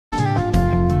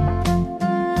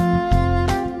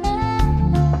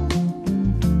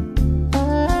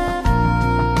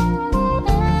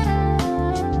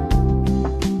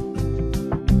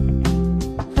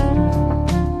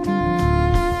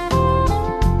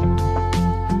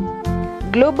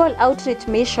Global Outreach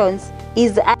Missions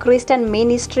is a Christian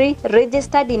ministry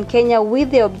registered in Kenya with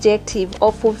the objective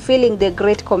of fulfilling the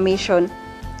Great Commission.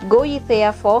 Go ye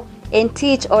therefore and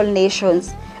teach all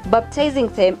nations, baptizing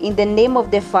them in the name of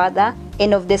the Father,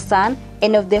 and of the Son,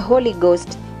 and of the Holy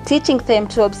Ghost, teaching them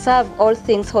to observe all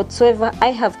things whatsoever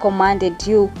I have commanded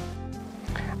you.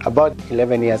 About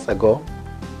 11 years ago,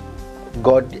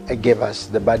 God gave us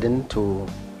the burden to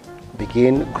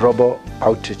begin Global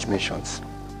Outreach Missions.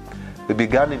 We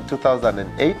began in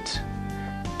 2008,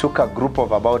 took a group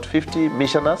of about 50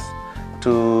 missionaries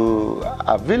to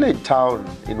a village town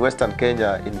in Western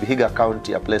Kenya in Vihiga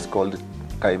County, a place called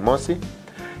Kaimosi,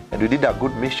 and we did a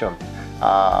good mission.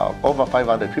 Over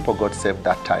 500 people got saved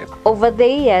that time. Over the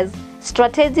years,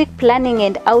 strategic planning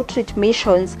and outreach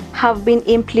missions have been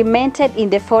implemented in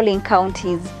the following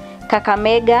counties: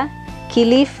 Kakamega,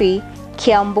 Kilifi,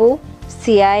 Kiambu,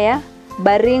 Siaya,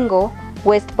 Baringo,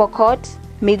 West Pokot,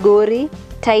 Migori,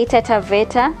 Taita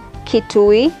Taveta,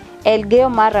 Kitui, Elgeyo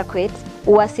Marakwet,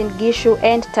 Uasin Gishu,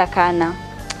 and Takana.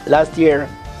 Last year,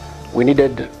 we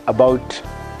needed about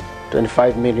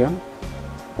 25 million.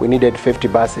 We needed 50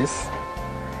 buses,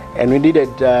 and we needed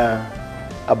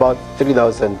about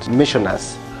 3,000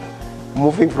 missionaries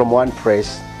moving from one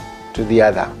place to the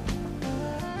other.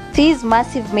 These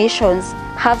massive missions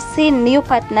have seen new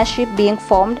partnership being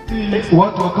formed.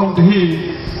 Watu wa kaunti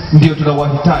hii ndio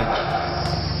tunawahitaji.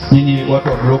 Nyinyi watu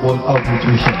wa Global Outreach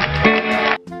Mission.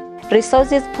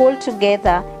 Resources pulled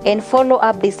together and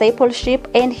follow-up discipleship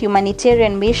and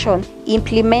humanitarian mission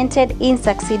implemented in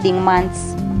succeeding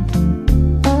months.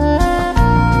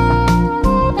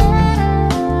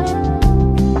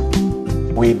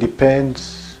 We depend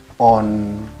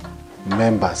on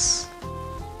members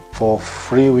for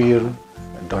free will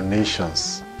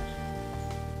donations,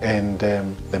 and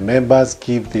the members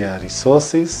give their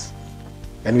resources,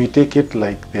 and we take it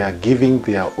like they are giving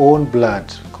their own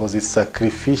blood, because it's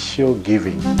sacrificial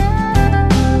giving.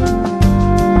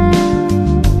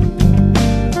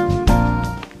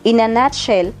 In a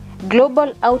nutshell,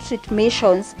 Global Outreach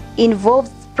Missions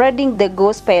involves spreading the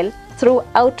gospel through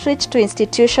outreach to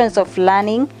institutions of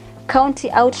learning, county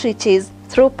outreaches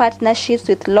through partnerships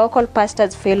with local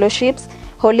pastors' fellowships,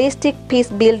 holistic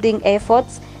peace-building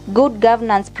efforts, good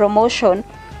governance promotion,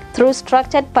 through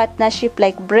structured partnership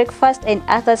like breakfast and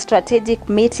other strategic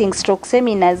meetings,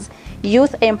 seminars,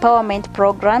 youth empowerment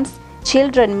programs,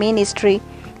 children ministry,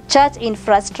 church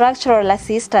infrastructural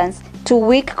assistance to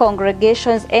weak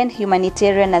congregations, and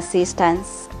humanitarian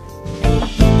assistance.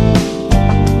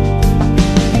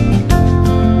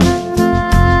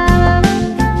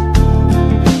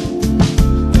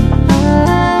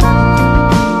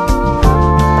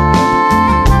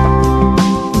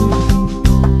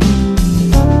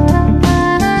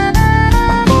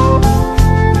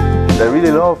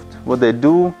 What they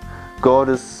do. God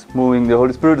is moving, the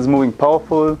Holy Spirit is moving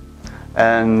powerful,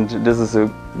 and this is a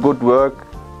good work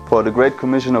for the Great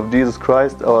Commission of Jesus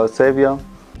Christ, our Savior.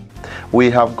 We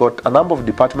have got a number of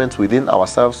departments within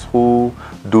ourselves who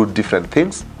do different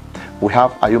things. We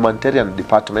have a humanitarian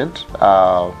department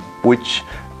which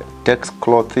takes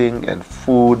clothing and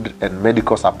food and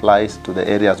medical supplies to the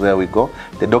areas where we go.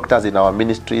 The doctors in our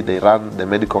ministry, they run the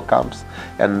medical camps,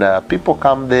 and people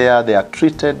come there, they are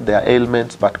treated, their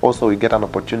ailments, but also we get an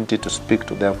opportunity to speak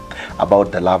to them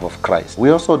about the love of Christ. We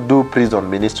also do prison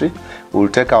ministry. We'll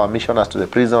take our missionaries to the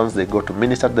prisons, they go to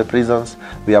minister to the prisons.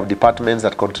 We have departments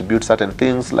that contribute certain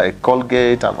things like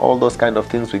Colgate and all those kind of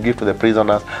things we give to the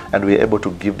prisoners, and we're able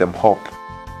to give them hope.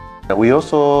 We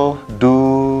also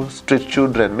do street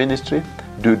children ministry.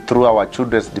 Through our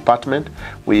children's department,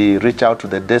 we reach out to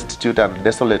the destitute and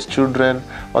desolate children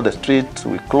on the streets.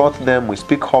 We clothe them, we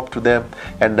speak hope to them,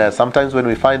 and sometimes when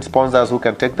we find sponsors who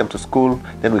can take them to school,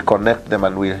 then we connect them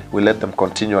and we let them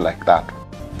continue like that.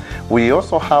 We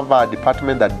also have a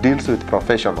department that deals with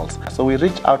professionals. So we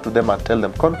reach out to them and tell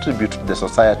them, contribute to the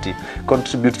society,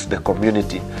 contribute to the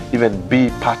community, even be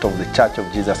part of the Church of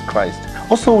Jesus Christ.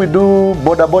 Also, we do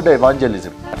border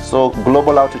evangelism. So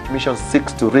Global Outreach Mission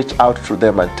seeks to reach out to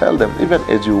them and tell them, even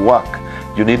as you work,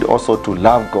 you need also to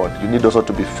love God, you need also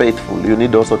to be faithful, you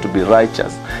need also to be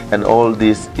righteous, and all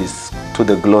this is to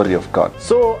the glory of God.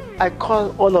 So I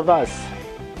call all of us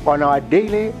on our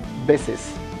daily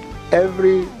basis,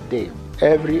 every day,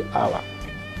 every hour,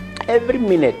 every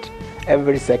minute,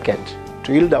 every second,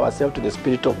 to yield ourselves to the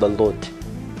Spirit of the Lord,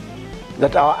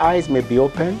 that our eyes may be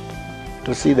opened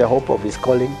to see the hope of His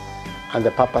calling and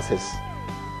the purposes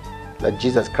that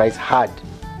Jesus Christ had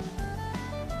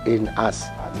in us.